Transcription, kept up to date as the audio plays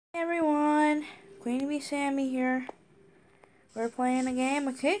Queen Bee Sammy here. We're playing a game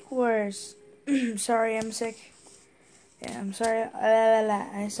of Cake Wars. Sorry, I'm sick. Yeah, I'm sorry.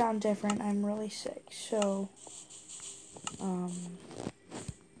 I sound different. I'm really sick. So,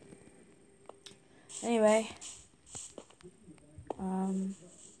 anyway,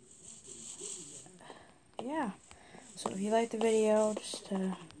 yeah. So if you like the video, just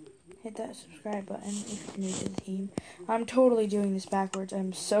hit that subscribe button if you're new to the team. I'm totally doing this backwards.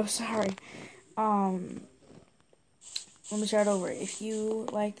 I'm so sorry. Let me start over. If you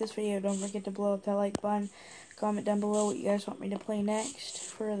like this video, don't forget to blow up that like button. Comment down below what you guys want me to play next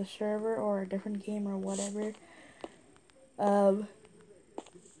for the server or a different game or whatever.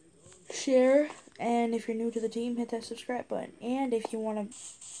 Share, and if you're new to the team, hit that subscribe button. And if you want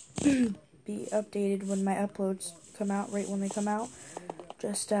to be updated when my uploads come out, right when they come out,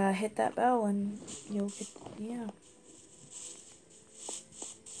 just hit that bell and you'll get, yeah.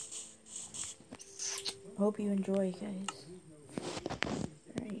 Hope you enjoy, guys.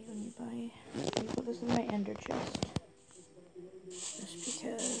 Alright, let me put this in my ender chest. Just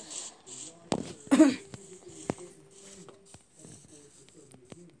because.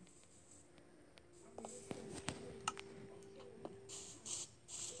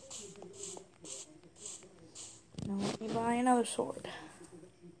 Now let me buy another sword.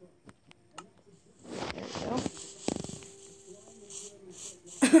 There we go.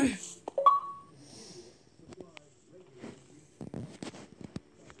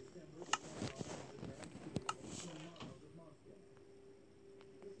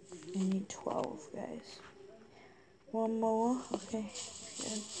 I need 12, guys. One more. Okay.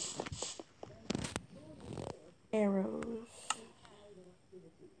 Good. Arrows.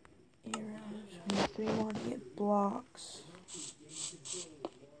 We need 3 more to get blocks.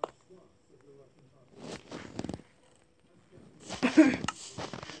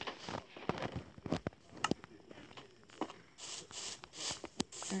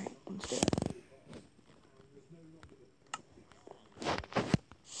 Alright, let's do it.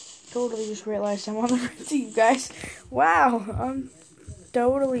 Totally just realized I'm on the red team, guys. Wow, I'm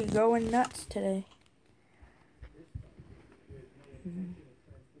totally going nuts today.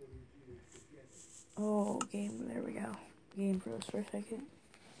 Oh, game, there we go. Game froze for a second.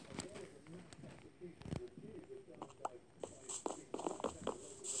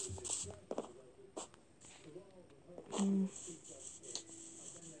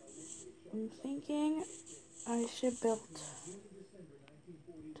 I'm thinking I should build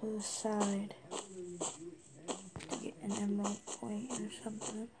to the side to get an emerald point or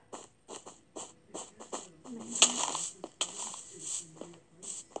something. Maybe.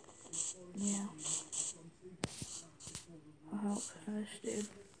 Yeah. I'll help finish, dude.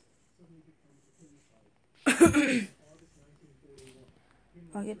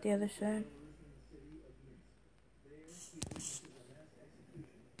 I'll get the other side.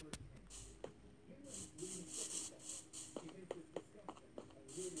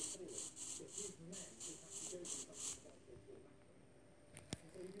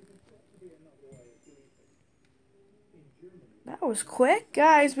 That was quick,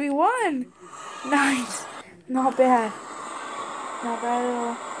 guys. We won. Nice. Not bad. Not bad at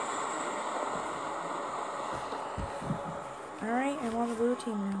all. Alright, I'm on the blue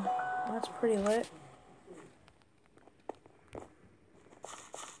team now. That's pretty lit.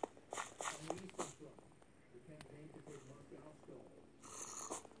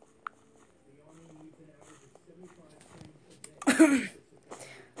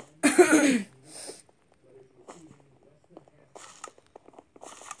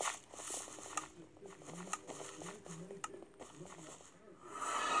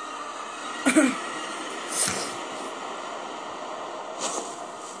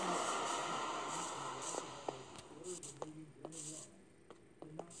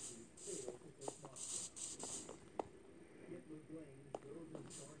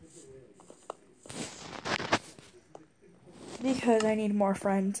 Because I need more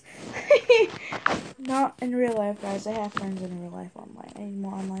friends. Not in real life, guys. I have friends in real life online. I need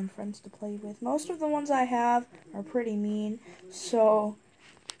more online friends to play with. Most of the ones I have are pretty mean, so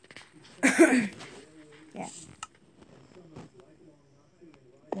yeah.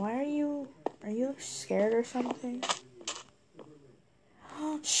 Why are you scared or something?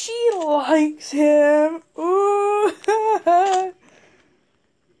 She likes him. Ooh.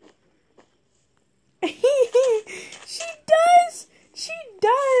 She does. She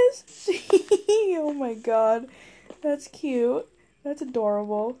does. Oh my god. That's cute. That's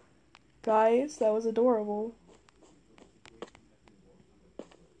adorable. Guys, that was adorable.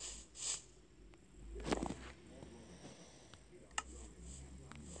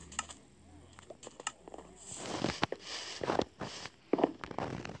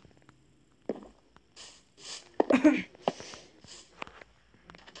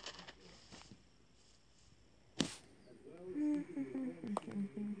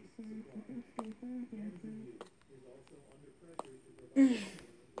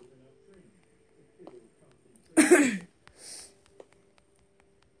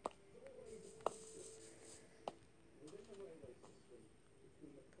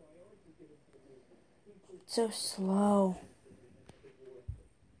 It's so slow.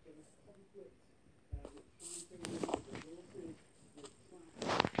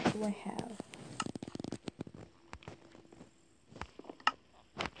 What do I have?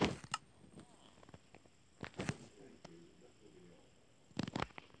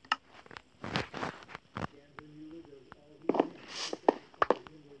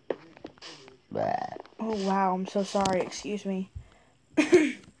 Oh wow, I'm so sorry, excuse me.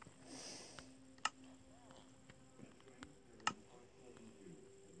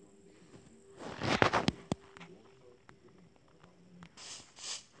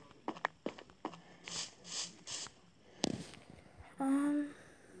 um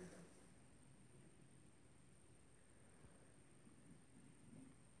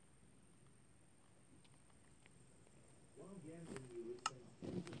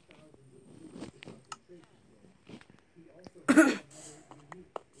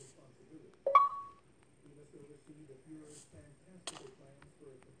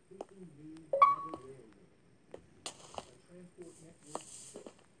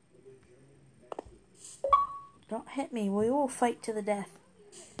Don't hit me, we will fight to the death.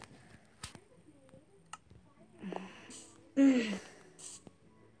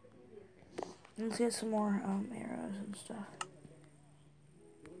 Let's get some more arrows and stuff.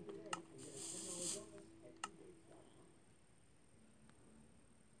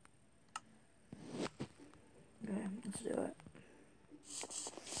 Okay, let's do it.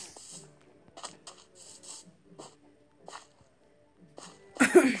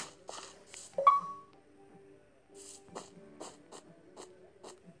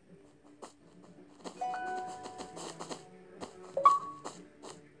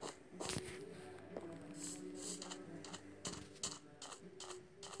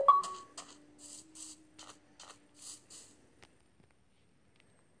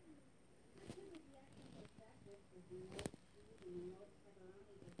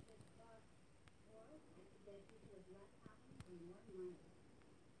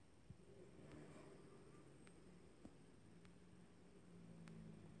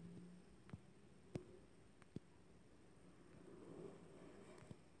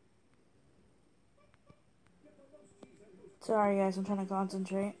 Sorry guys, I'm trying to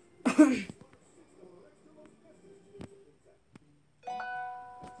concentrate.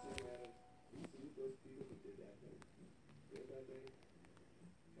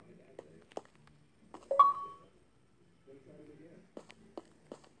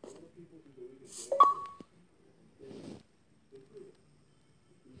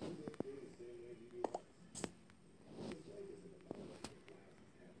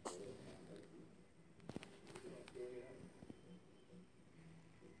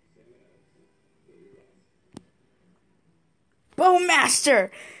 Bowmaster!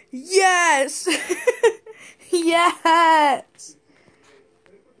 Yes! Yes!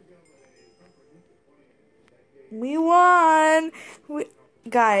 We won!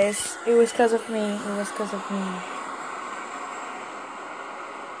 Guys, it was because of me. It was because of me.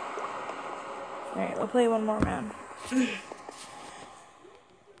 Alright, we'll play one more round.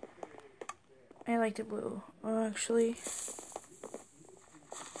 I like the blue. Actually,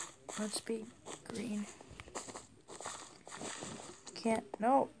 let's be green. Can't.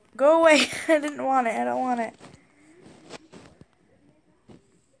 No. Go away. I didn't want it. I don't want it.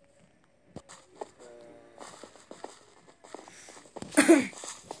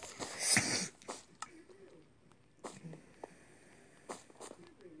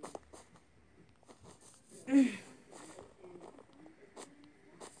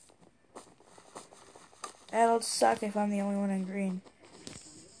 That'll suck if I'm the only one in green.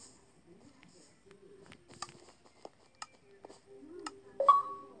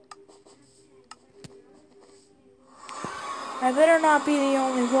 I better not be the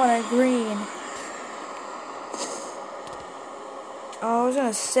only one in green. Oh, I was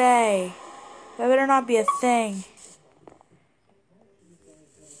gonna say, that better not be a thing.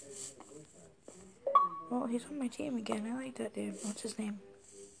 Well, he's on my team again. I like that dude. What's his name?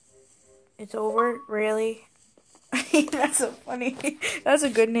 It's over? Really? That's so funny. That's a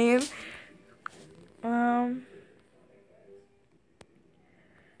good name.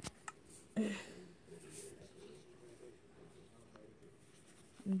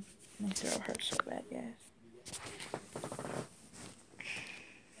 Let me throw her so bad, guys.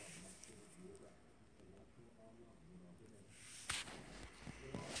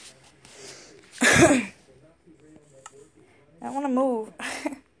 I want to move.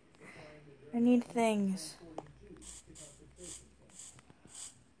 I need things.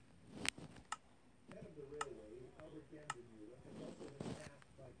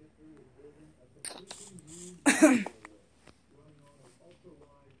 I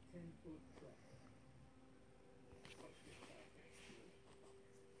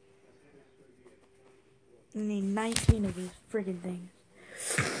need 19 of these friggin' things.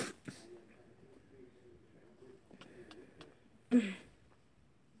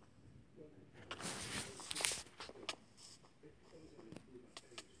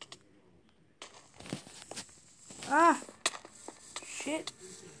 Ah! Shit.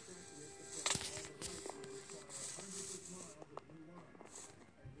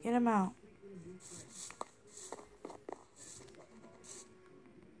 Get him out.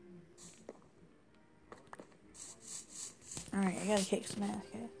 Alright, I gotta kick some ass,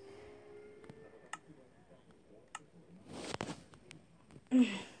 guys.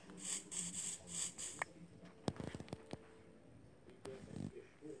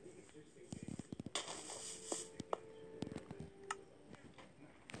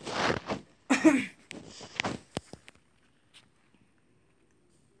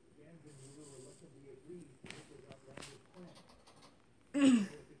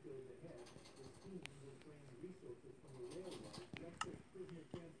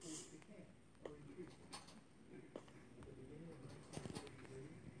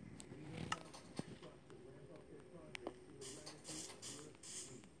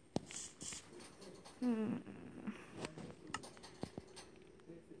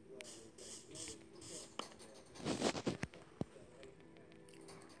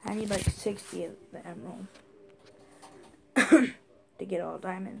 I need like 60 of the emerald to get all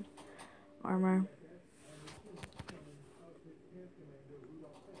diamond armor.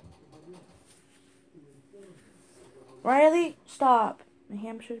 Riley, stop. The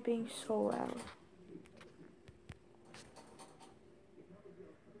hamster's being so loud.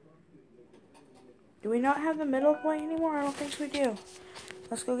 Do we not have the middle point anymore? I don't think we do.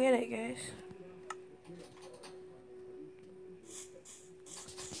 Let's go get it, guys.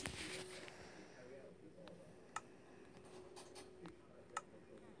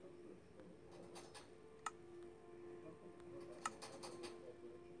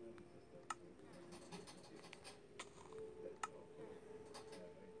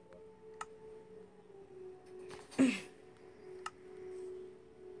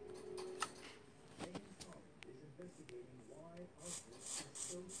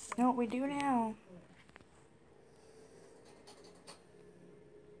 You know what we do now?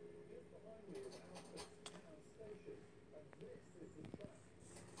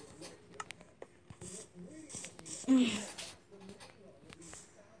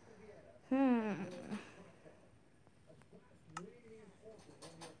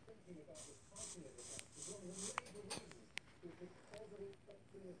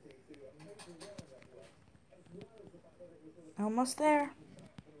 Almost there.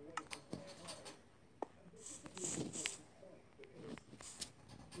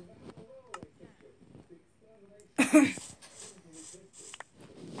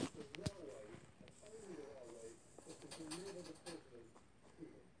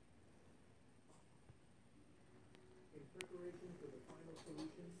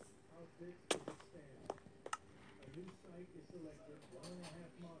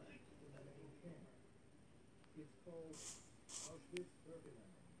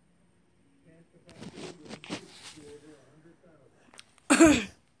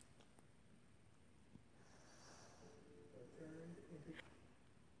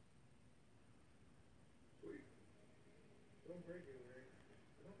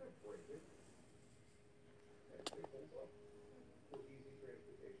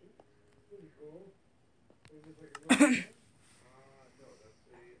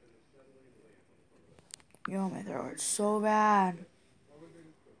 Yo, my throat hurts so bad.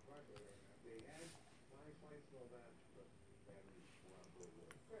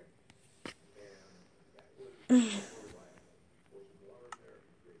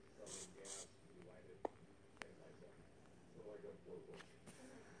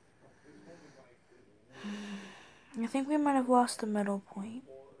 I think we might have lost the middle point.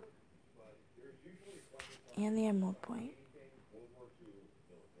 And the emerald point.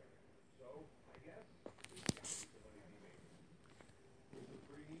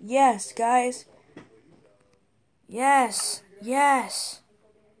 Yes, guys. Yes. Yes.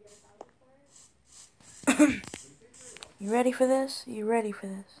 You ready for this? You ready for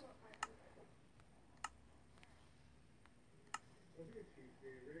this?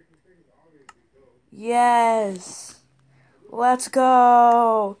 Yes. Let's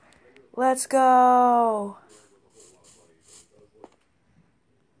go. Let's go.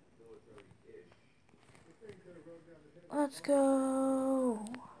 Let's go.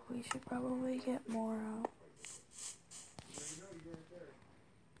 We should probably get more out.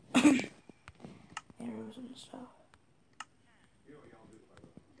 arrows and stuff.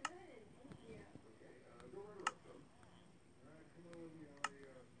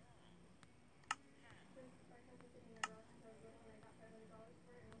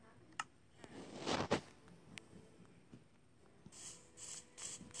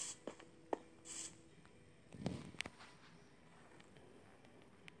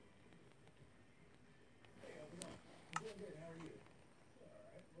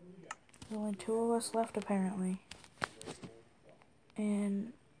 There's only 2 of us left apparently.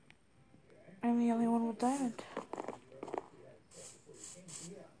 And I'm the only one with diamond.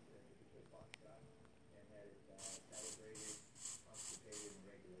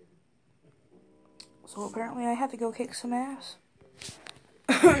 So apparently I had to go kick some ass.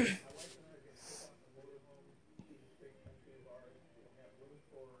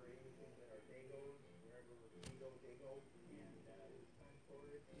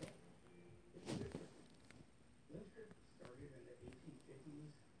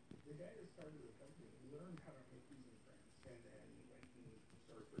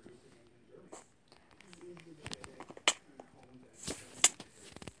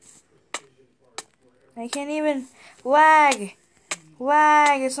 I can't even lag.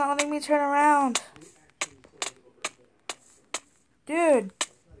 It's not letting me turn around. Dude.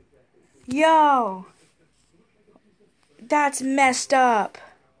 Yo. That's messed up.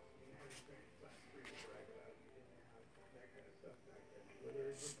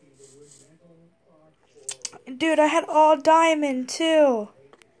 Dude, I had all diamond too.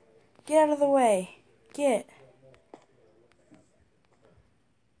 Get out of the way. Get.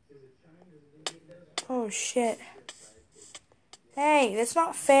 Oh shit. Hey, that's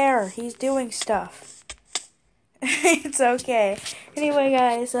not fair. He's doing stuff. It's okay. Anyway,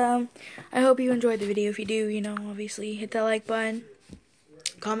 guys, I hope you enjoyed the video. If you do, obviously hit that like button.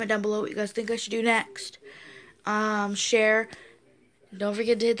 Comment down below what you guys think I should do next. Share. Don't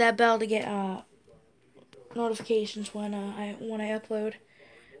forget to hit that bell to get notifications when I upload.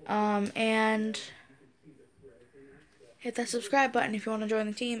 And hit that subscribe button if you want to join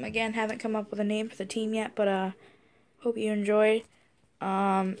the team. Again, haven't come up with a name for the team yet, but hope you enjoyed.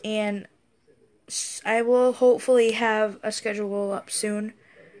 And I will hopefully have a schedule up soon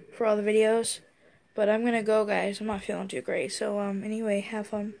for all the videos. But I'm gonna go, guys. I'm not feeling too great. So anyway, have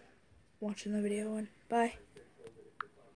fun watching the video and bye.